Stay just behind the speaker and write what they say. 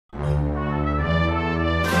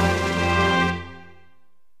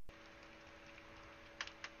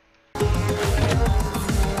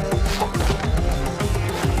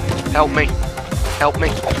Help me. Help me.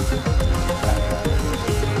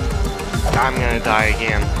 I'm gonna die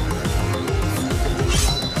again.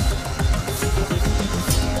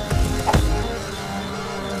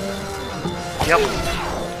 Yep.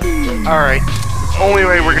 Alright. Only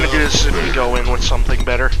way we're gonna do this is if we go in with something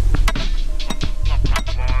better.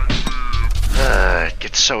 It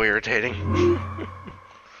gets so irritating.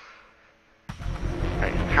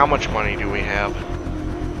 Alright, how much money do we have?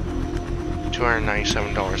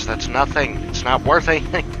 $297. That's nothing. It's not worth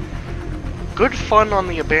anything. Good fun on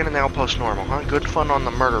the abandoned outpost normal, huh? Good fun on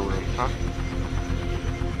the murder room, huh?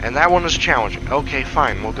 And that one is challenging. Okay,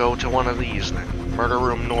 fine. We'll go to one of these then. Murder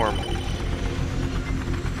room normal.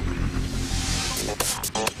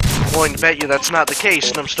 I'm willing to bet you that's not the case,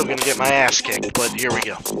 and I'm still gonna get my ass kicked, but here we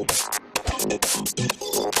go.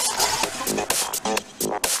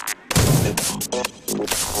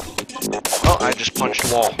 Oh, I just punched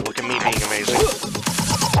the wall. Look at me being amazing.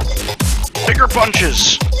 Bigger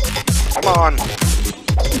punches! Come on!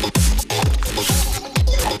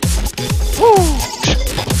 Woo!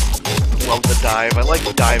 Love the dive. I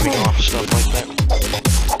like diving off stuff like that.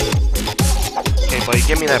 Okay, buddy,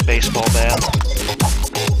 give me that baseball bat.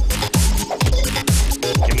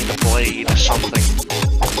 Give me the blade, something.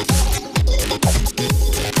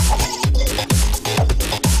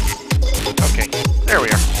 Okay, there we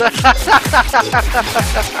are.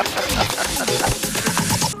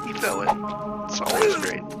 He fell in. It's always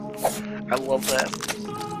great. I love that.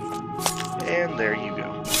 And there you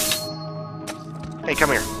go. Hey,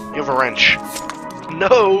 come here. You have a wrench.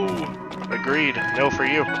 No! Agreed. No for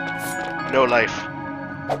you. No life.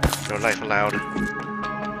 No life allowed.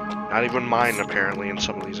 Not even mine, apparently, in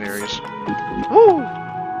some of these areas. Woo!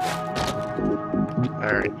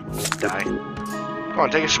 Alright. Die. Come on,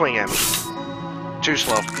 take a swing at me. Too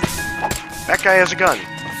slow. That guy has a gun.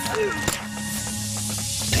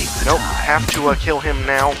 Nope. Have to kill him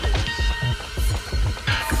now.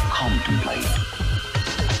 Contemplate.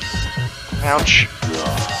 Ouch.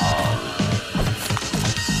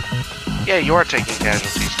 Yeah, you are taking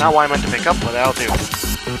casualties. Not why I meant to pick up, but that'll do.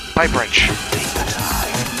 Pipe wrench.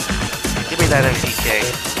 Give me that NPK.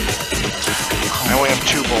 I only have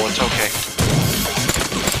 2 bullets, okay.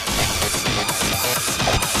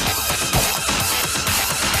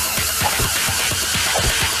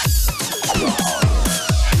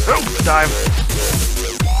 Oh, dive.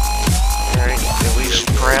 Alright, at least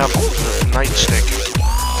grab the nightstick.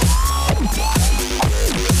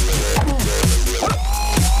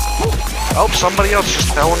 Oh, somebody else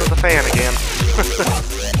just fell into the fan again.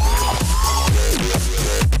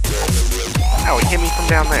 Ow, he hit me from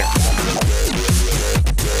down there.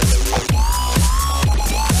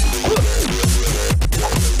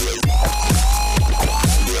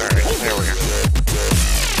 Alright, there we go.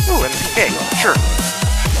 Ooh, NPK, sure.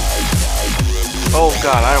 Oh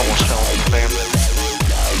god, I almost fell into the fan.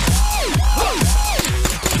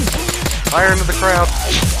 Fire into the crowd.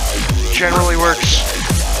 Generally works.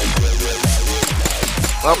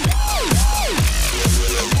 Well.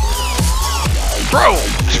 Throw!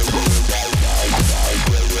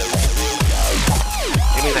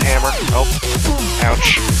 Give me the hammer. Oh.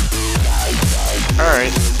 Ouch.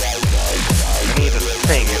 Alright. I need a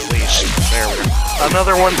thing at least. There we go.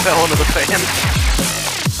 Another one fell into the fan.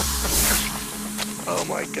 Oh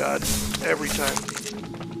my god. Every time.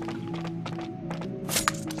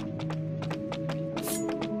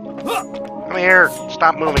 Come here.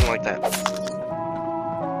 Stop moving like that.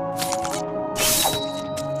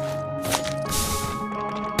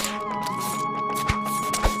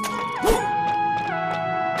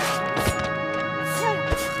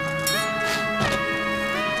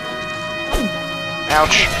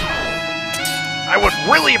 Ouch. I would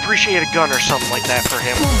really appreciate a gun or something like that for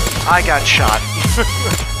him. I got shot.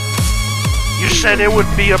 You said it would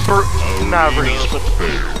be a not a breeze, but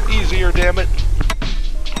easier, damn it.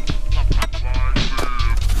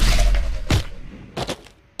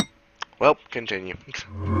 Well, continue.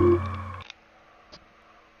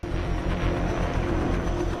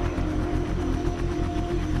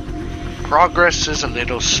 Progress is a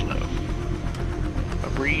little slow. A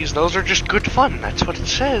breeze, those are just good fun. That's what it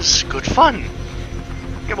says. Good fun.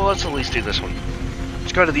 Okay, well, let's at least do this one.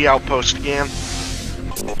 Let's go to the outpost again.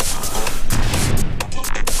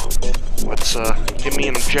 Let's, give me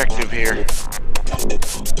an objective here.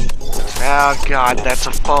 Oh god, that's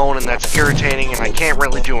a phone and that's irritating and I can't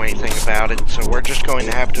really do anything about it, so we're just going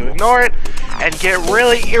to have to ignore it and get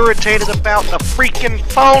really irritated about the freaking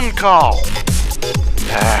phone call.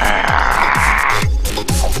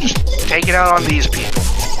 Just take it out on these people.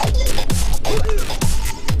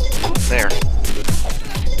 There.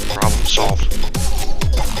 Problem solved.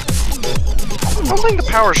 don't think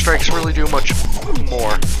the power strikes really do much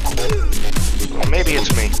more. Well, maybe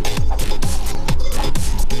it's me.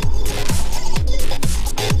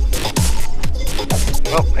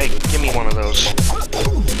 Well, hey, give me one of those.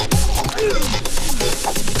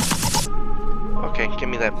 Okay, give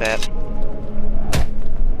me that bat.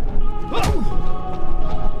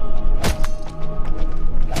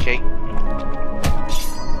 Okay.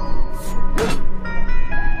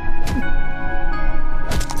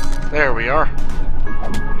 There we are.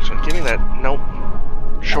 So give me that. Nope.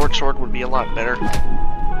 Short sword would be a lot better.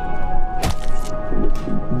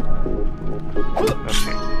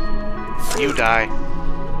 Okay. You die.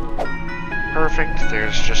 Perfect.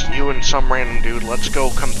 There's just you and some random dude. Let's go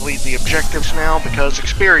complete the objectives now because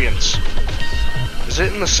experience. Is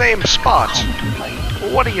it in the same spot?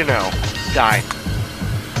 Well, what do you know? Die.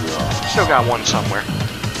 Still got one somewhere.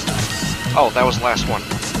 Oh, that was the last one.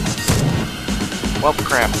 Well,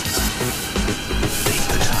 crap.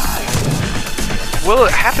 Well,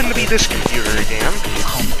 it happened to be this computer again.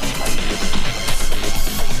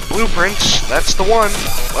 Blueprints, that's the one.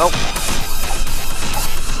 Well.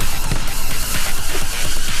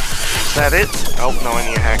 Is that it? Oh, no, I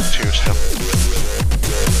need to hack too, still.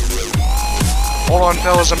 Hold on,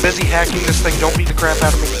 fellas, I'm busy hacking this thing. Don't beat the crap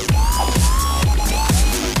out of me.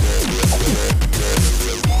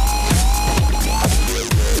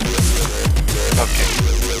 Okay.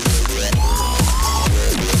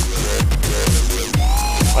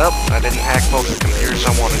 Well, I didn't hack both the computers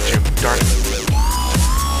I wanted to. Darn it.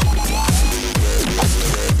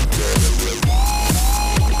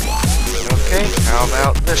 Okay, how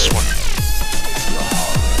about this one?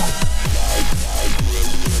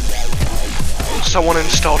 Someone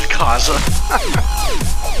installed Kaza.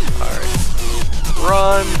 Alright.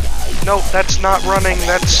 Run. Nope, that's not running.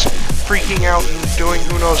 That's freaking out and doing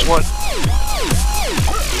who knows what.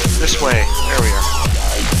 This way. There we are.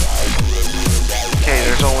 Okay,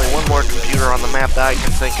 there's only one more computer on the map that I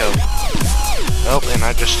can think of. Oh, and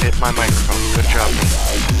I just hit my microphone. Good job.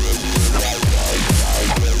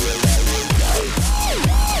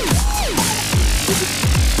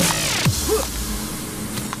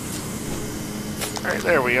 Alright,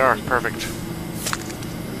 there we are. Perfect.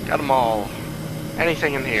 Got them all.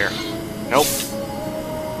 Anything in here? Nope.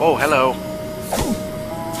 Oh, hello.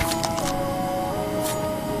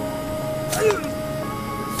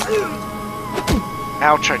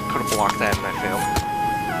 Ouch, I could have blocked that and I failed.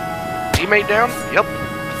 Teammate down? Yep.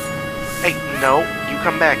 Hey, no, you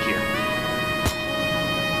come back here.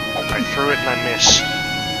 I threw it and I missed.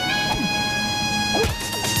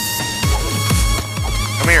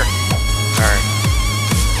 Come here. Alright.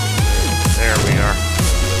 There we are.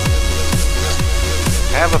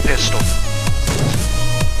 Have a pistol.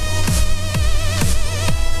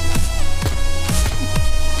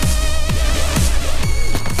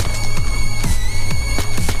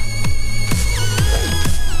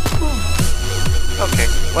 Okay,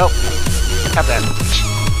 well, have that.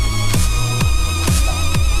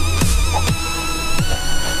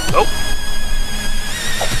 Oh.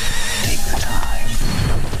 Take your time.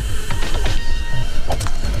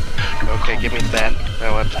 Okay, give me that.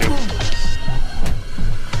 That'll have to do.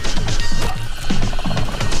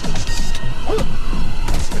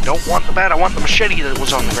 I don't want the bat, I want the machete that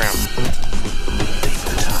was on the ground.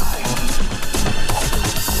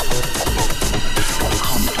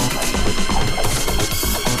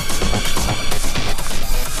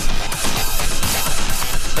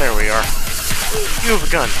 There we are. You have a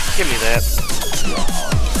gun. Give me that.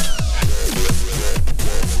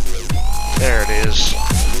 There it is.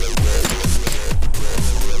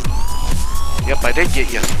 Yep, I did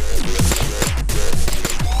get you.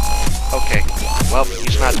 Okay. Well,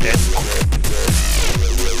 he's not dead.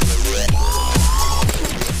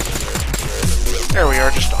 There we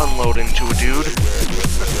are, just unload into a dude.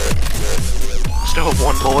 Still have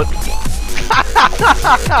one bullet.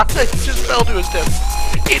 He just fell to his death.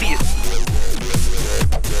 Idiot.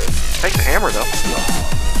 Take the hammer, though.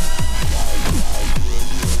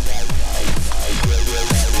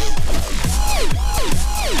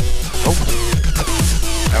 Oh.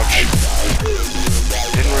 Ouch.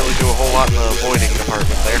 Didn't really do a whole lot in the avoiding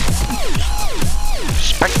department there.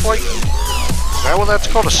 Spec flight? Is that what that's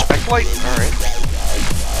called? A spec light? Alright.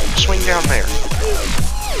 Swing down there.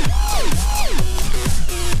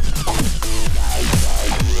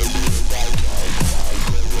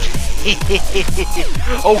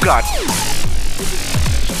 Oh god.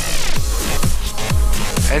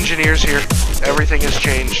 Engineers here. Everything has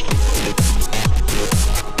changed.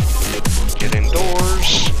 Get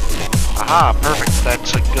indoors. Aha, perfect.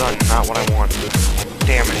 That's a gun, not what I want.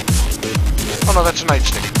 Damn it. Oh no, that's a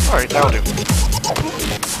nightstick. Alright, that'll do.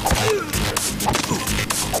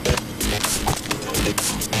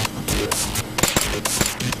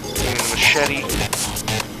 Machete,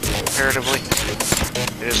 comparatively,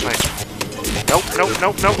 it is nice. Nope, nope,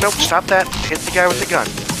 nope, nope, nope, stop that. Hit the guy with the gun.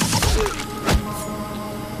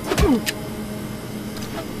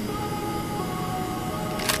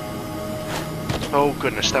 Oh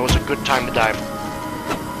goodness, that was a good time to dive.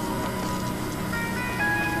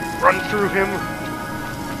 Run through him.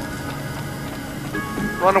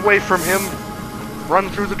 Run away from him. Run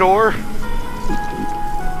through the door.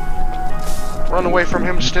 Run away from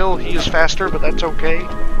him still. He is faster, but that's okay.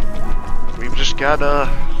 We've just got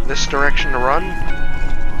this direction to run.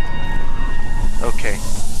 Okay.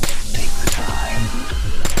 Take the time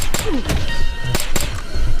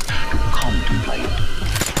to contemplate.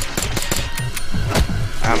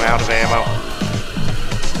 I'm out of ammo.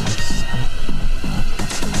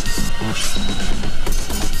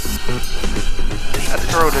 That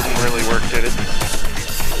throw didn't really work, did it?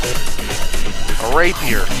 A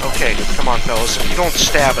rapier. Okay, come on, fellas. If you don't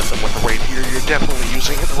stab at them with a rapier, you're definitely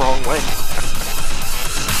using it the wrong way.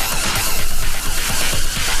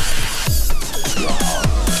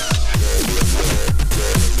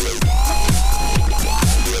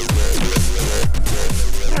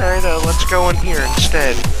 Alright, let's go in here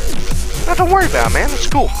instead. No, don't worry about it, man. It's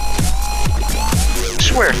cool. I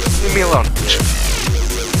swear, leave me alone.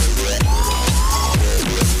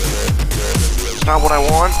 It's not what I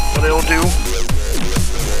want, but it'll do.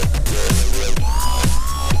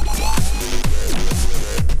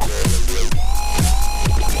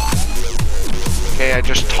 Okay, I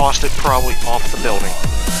just tossed it probably off the building.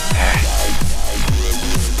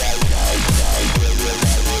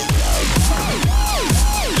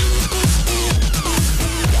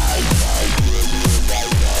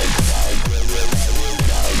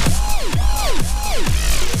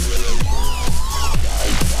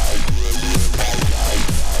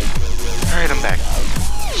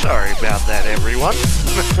 Sorry about that, everyone.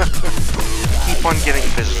 Keep on getting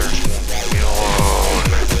visitors. Leave me alone.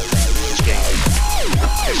 This game is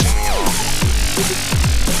pissing me off.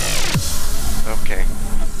 Okay.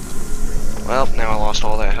 Well, now I lost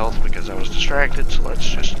all that health because I was distracted, so let's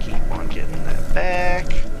just keep on getting that back.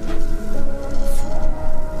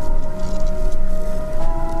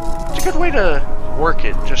 It's a good way to work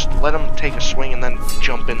it. Just let them take a swing and then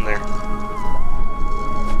jump in there.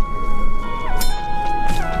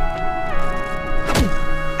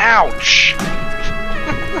 Ouch!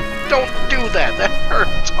 Don't do that, that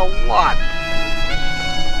hurts a lot.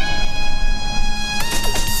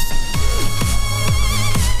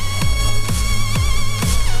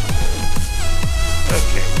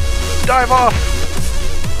 Okay, dive off!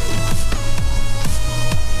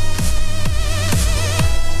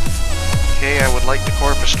 Okay, I would like the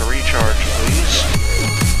corpus to recharge, please.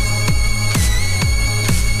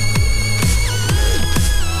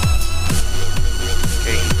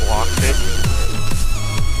 Blocked it,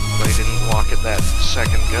 but he didn't block it that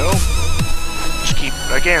second go. Just keep,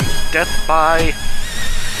 again, death by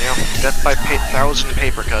 1,000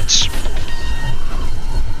 paper cuts.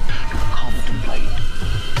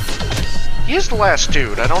 He is the last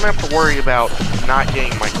dude. I don't have to worry about not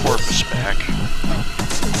getting my corpus back.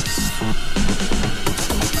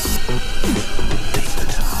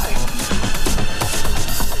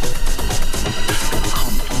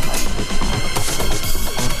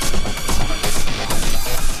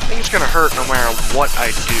 It's gonna hurt no matter what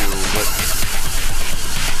I do, but...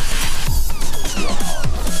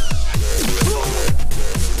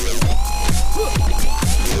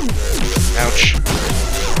 Ouch.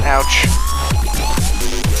 Ouch.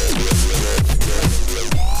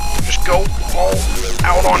 Just go all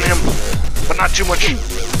out on him, but not too much.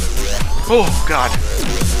 Oh, God.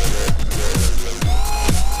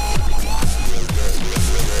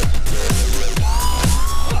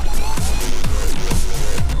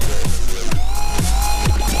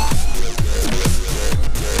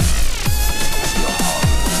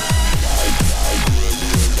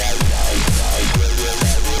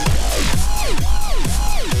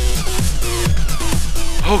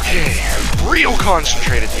 Okay, real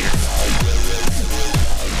concentrated here.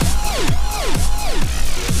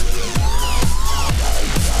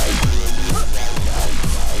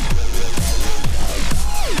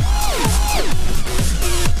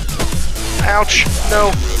 Ouch,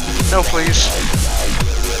 no, no please.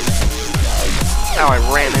 Now I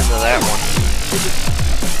ran into that one.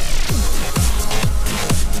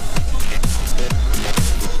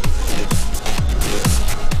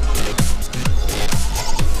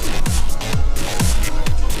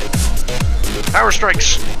 Power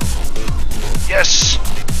strikes! Yes!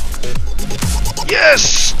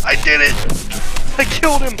 Yes! I did it! I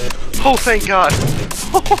killed him! Oh, thank God!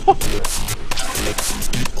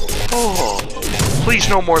 Oh, please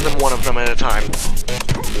no more than one of them at a time.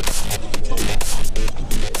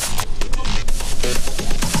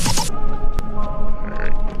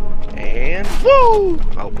 Alright. And woo!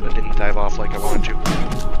 Oh, I didn't dive off like I wanted to.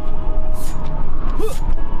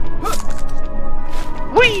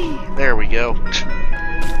 Whee! There we go.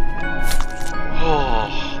 Oh,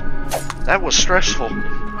 that was stressful.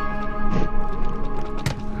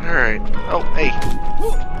 Alright. Oh, hey.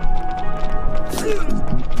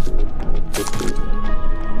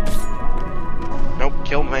 Nope,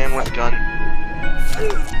 kill man with gun.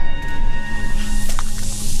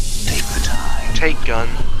 Take the time. Take gun.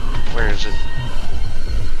 Where is it?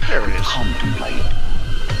 There it is. Contemplate.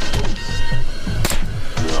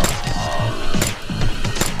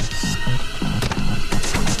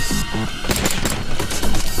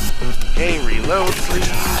 Okay, reload,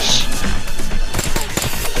 please.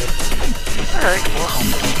 Alright, well,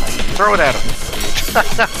 throw it at him.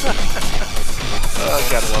 Oh,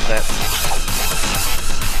 gotta love that.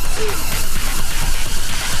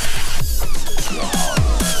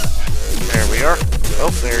 There we are.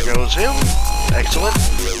 Oh, there goes him. Excellent.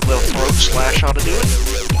 Little throat slash ought to do it.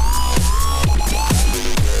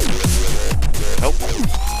 Nope.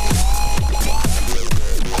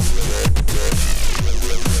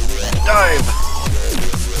 Dive!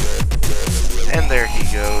 And there he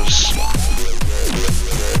goes.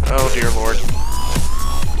 Oh dear lord.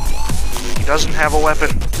 He doesn't have a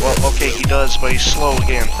weapon. Well, okay, he does, but he's slow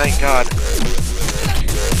again. Thank God.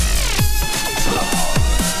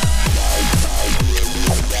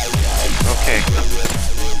 Okay.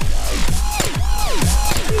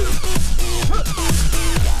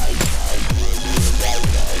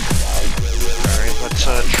 Alright, let's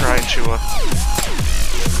try to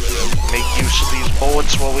make use of these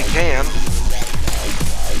bullets while we can.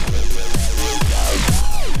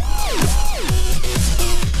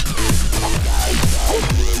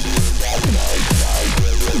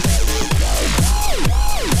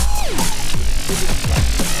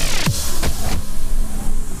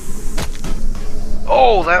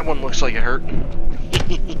 Oh, that one looks like it hurt.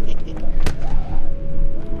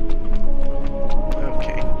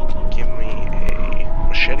 Okay, give me a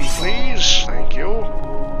machete, please. Thank you.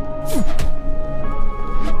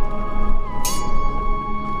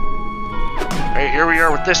 Hey, here we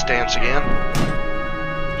are with this dance again.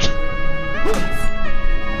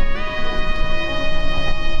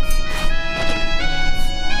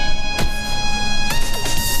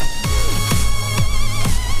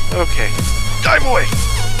 Okay. Dive away!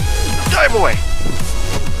 Dive away!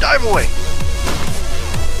 Dive away!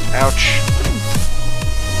 Ouch.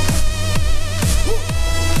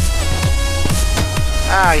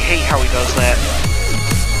 Ah, I hate how he does that.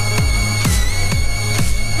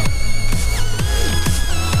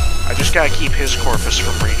 I just gotta keep his corpus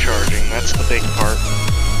from recharging. That's the big part.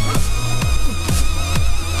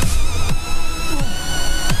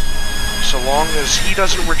 So long as he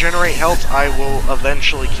doesn't regenerate health, I will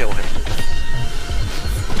eventually kill him.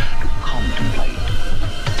 Contemplate.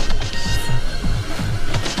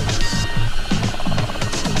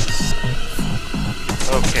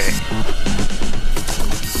 Okay.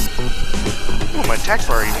 Ooh, my attack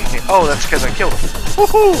bar even came. Oh, that's because I killed him.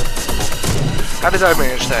 Woohoo! How did I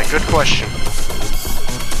manage that? Good question.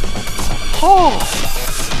 Oh!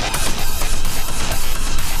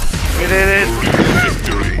 We did it!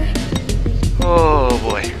 Victory. Oh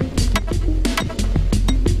boy.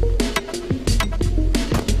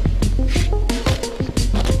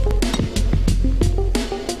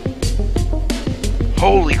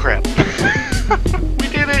 Holy crap. We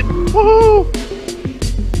did it! Woohoo!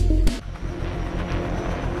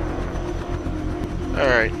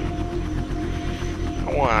 Alright. I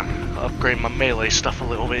wanna upgrade my melee stuff a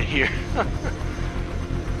little bit here.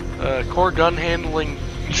 Core gun handling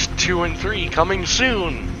 2 and 3 coming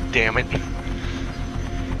soon! Damn it.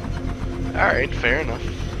 Alright, fair enough.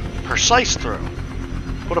 Precise throw.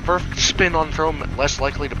 Put a perfect spin on throw, less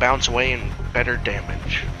likely to bounce away and better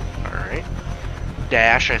damage. Alright.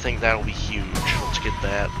 Dash, I think that'll be huge. Let's get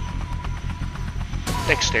that.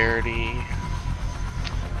 Dexterity.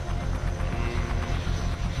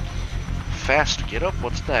 Fast get up,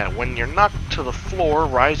 what's that? When you're knocked to the floor,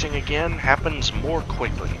 rising again happens more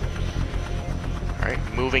quickly. Alright,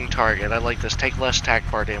 moving target. I like this. Take less attack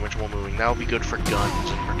bar damage while moving. That'll be good for guns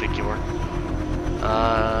in particular.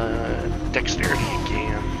 Dexterity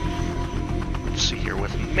again. Let's see here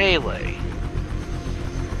with melee.